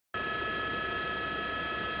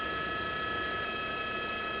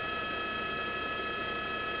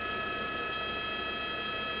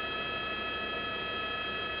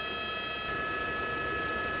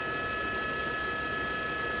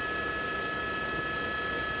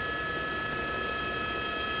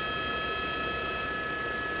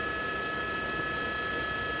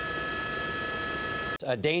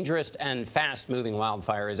A dangerous and fast-moving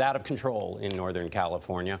wildfire is out of control in Northern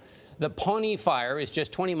California. The Pawnee Fire is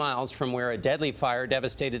just 20 miles from where a deadly fire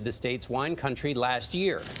devastated the state's wine country last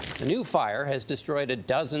year. The new fire has destroyed a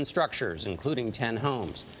dozen structures, including 10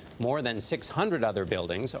 homes. More than 600 other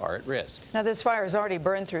buildings are at risk. Now, this fire has already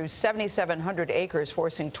burned through 7,700 acres,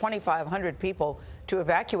 forcing 2,500 people to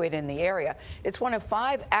evacuate in the area. It's one of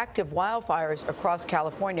 5 active wildfires across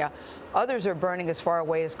California. Others are burning as far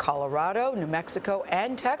away as Colorado, New Mexico,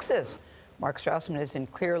 and Texas. Mark Strausman is in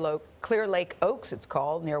Clear Lake Oaks, it's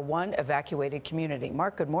called, near one evacuated community.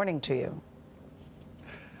 Mark, good morning to you.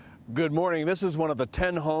 Good morning. This is one of the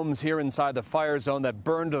 10 homes here inside the fire zone that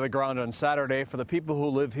burned to the ground on Saturday. For the people who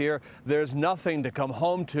live here, there's nothing to come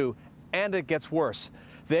home to, and it gets worse.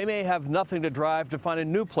 They may have nothing to drive to find a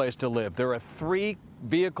new place to live. There are 3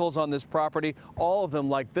 vehicles on this property, all of them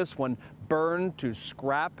like this one, burned to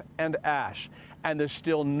scrap and ash. And there's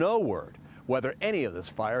still no word whether any of this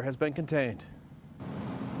fire has been contained.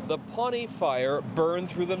 The Pawnee Fire burned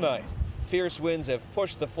through the night. Fierce winds have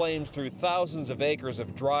pushed the flames through thousands of acres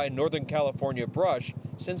of dry Northern California brush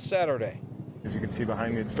since Saturday. As you can see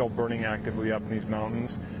behind me, it's still burning actively up in these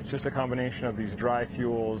mountains. It's just a combination of these dry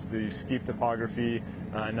fuels, the steep topography,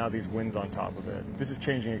 and now these winds on top of it. This is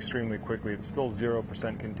changing extremely quickly. It's still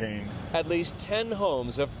 0% contained. At least 10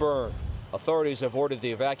 homes have burned. Authorities have ordered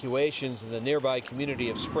the evacuations in the nearby community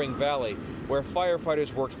of Spring Valley, where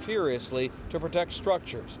firefighters worked furiously to protect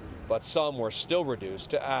structures, but some were still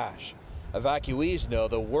reduced to ash. Evacuees know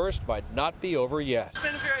the worst might not be over yet. It's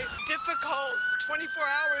been very difficult 24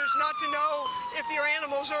 hours not to know if your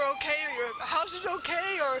animals are okay, or your house is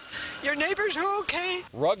okay, or your neighbors are okay.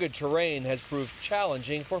 Rugged terrain has proved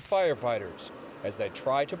challenging for firefighters as they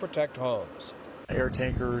try to protect homes. Air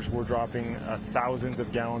tankers were dropping thousands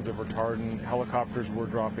of gallons of retardant. Helicopters were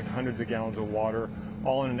dropping hundreds of gallons of water,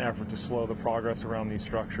 all in an effort to slow the progress around these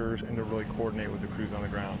structures and to really coordinate with the crews on the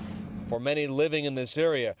ground. For many living in this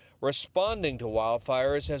area, responding to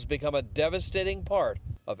wildfires has become a devastating part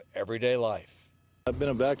of everyday life. I've been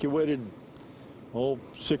evacuated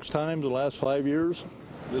 6 times the last 5 years.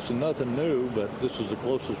 This is nothing new, but this is the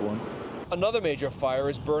closest one. Another major fire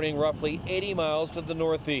is burning roughly 80 miles to the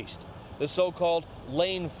northeast. The so-called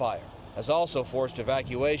Lane Fire has also forced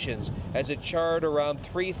evacuations as it charred around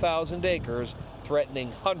 3,000 acres,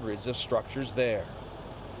 threatening hundreds of structures there.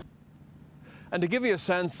 And to give you a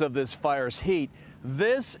sense of this fire's heat,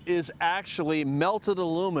 this is actually melted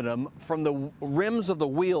aluminum from the rims of the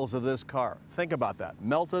wheels of this car. Think about that,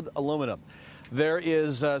 melted aluminum. There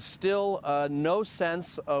is still no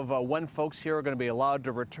sense of when folks here are going to be allowed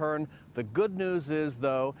to return. The good news is,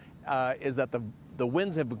 though, is that the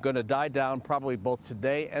winds are going to die down probably both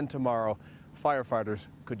today and tomorrow. Firefighters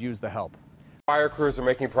could use the help. Fire crews are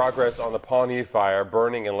making progress on the Pawnee Fire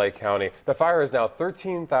burning in Lake County. The fire is now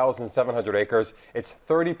 13,700 acres. It's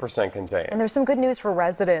 30% contained. And there's some good news for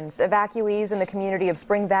residents. Evacuees in the community of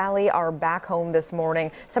Spring Valley are back home this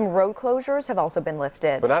morning. Some road closures have also been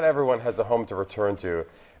lifted. But not everyone has a home to return to.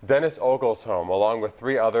 Dennis Ogle's home, along with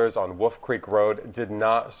 3 others on Wolf Creek Road, did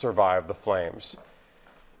not survive the flames.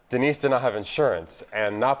 Denise did not have insurance,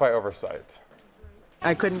 and not by oversight.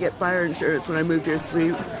 I couldn't get fire insurance when I moved here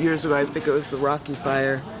 3 years ago. I think it was the Rocky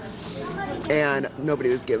Fire, and nobody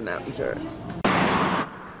was giving out insurance.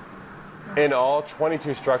 In all,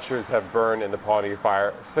 22 structures have burned in the Pawnee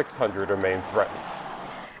Fire. 600 remain threatened.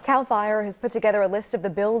 CAL FIRE has put together a list of the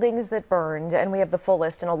buildings that burned, and we have the full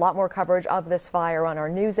list and a lot more coverage of this fire on our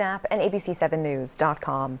news app and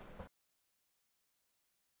abc7news.com.